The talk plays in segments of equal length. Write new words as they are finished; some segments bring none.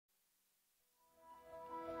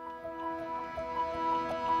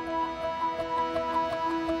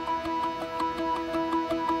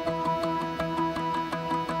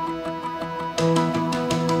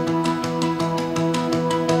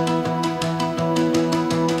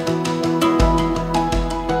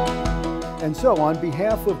So on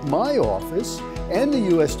behalf of my office and the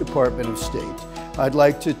U.S. Department of State, I'd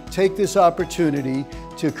like to take this opportunity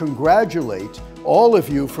to congratulate all of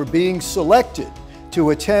you for being selected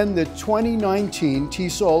to attend the 2019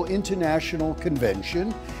 TESOL International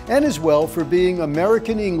Convention, and as well for being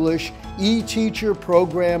American English e-Teacher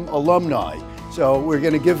Program alumni. So we're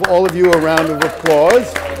going to give all of you a round of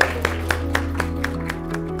applause.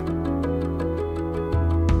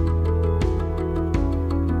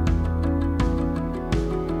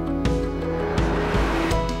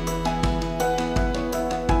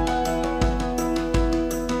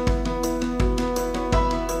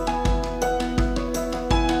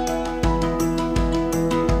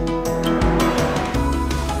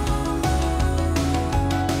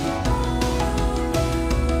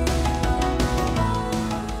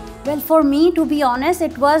 Well, for me, to be honest,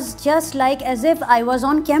 it was just like as if I was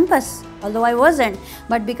on campus, although I wasn't.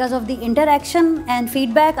 But because of the interaction and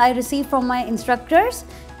feedback I received from my instructors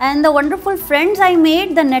and the wonderful friends I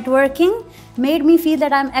made, the networking made me feel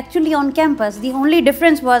that I'm actually on campus. The only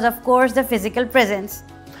difference was, of course, the physical presence.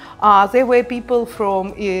 There were people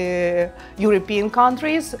from European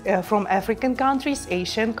countries, from African countries,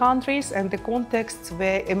 Asian countries, and the contexts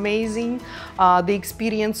were amazing. The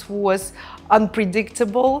experience was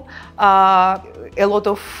unpredictable, a lot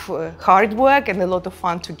of hard work and a lot of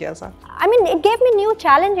fun together. I mean, it gave me new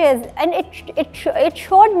challenges, and it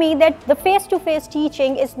showed me that the face-to-face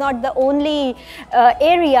teaching is not the only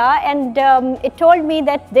area, and it told me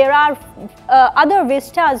that there are other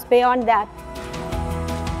vistas beyond that.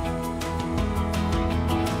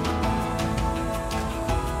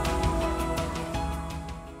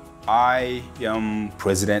 I am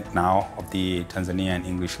president now of the Tanzanian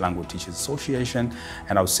English Language Teachers Association,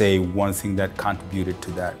 and I would say one thing that contributed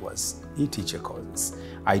to that was e-teacher courses.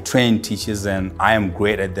 I train teachers, and I am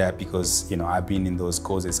great at that because I've been in those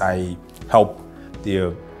courses. I help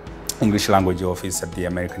the English language office at the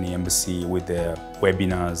American Embassy with the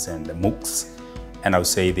webinars and the MOOCs, and I would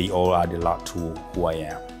say they all add a lot to who I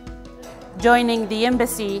am. Joining the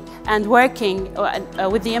embassy and working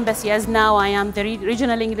with the embassy, as now I am the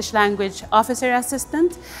Regional English Language Officer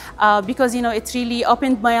Assistant, because it really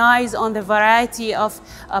opened my eyes on the variety of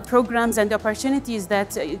programs and opportunities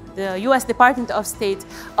that the U.S. Department of State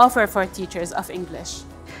offer for teachers of English.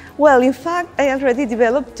 Well, in fact, I already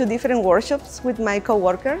developed 2 different workshops with my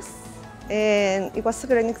co-workers, and it was a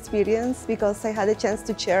great experience because I had a chance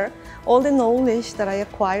to share all the knowledge that I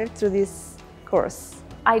acquired through this course.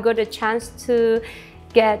 I got a chance to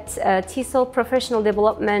get a TESOL Professional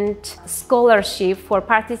Development Scholarship for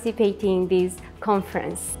participating in this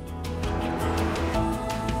conference.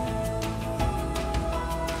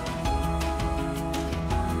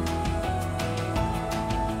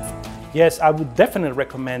 Yes, I would definitely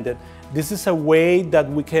recommend it. This is a way that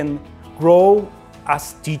we can grow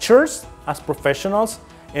as teachers, as professionals,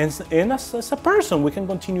 and as a person. We can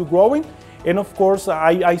continue growing. And of course,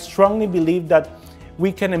 I strongly believe that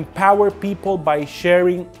we can empower people by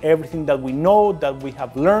sharing everything that we know, that we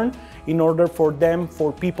have learned, in order for them,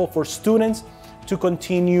 for people, for students to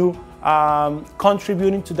continue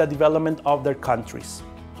contributing to the development of their countries.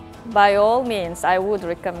 By all means, I would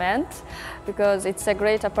recommend, because it's a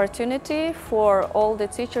great opportunity for all the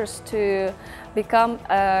teachers to become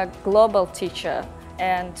a global teacher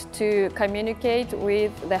and to communicate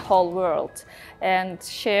with the whole world and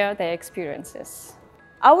share their experiences.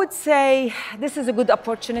 I would say this is a good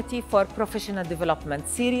opportunity for professional development,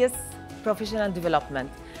 serious professional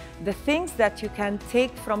development. The things that you can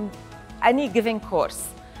take from any given course,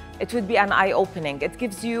 it would be an eye-opening. It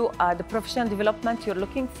gives you the professional development you're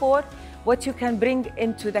looking for, what you can bring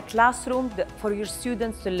into the classroom for your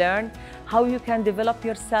students to learn, how you can develop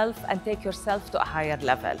yourself and take yourself to a higher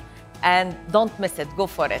level. And don't miss it, go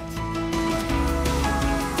for it.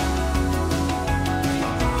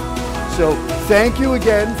 So thank you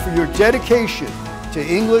again for your dedication to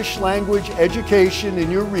English language education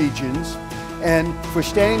in your regions and for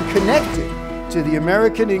staying connected to the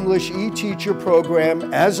American English e-Teacher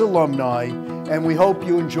program as alumni, and we hope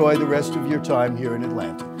you enjoy the rest of your time here in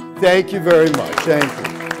Atlanta. Thank you very much. Thank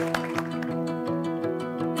you.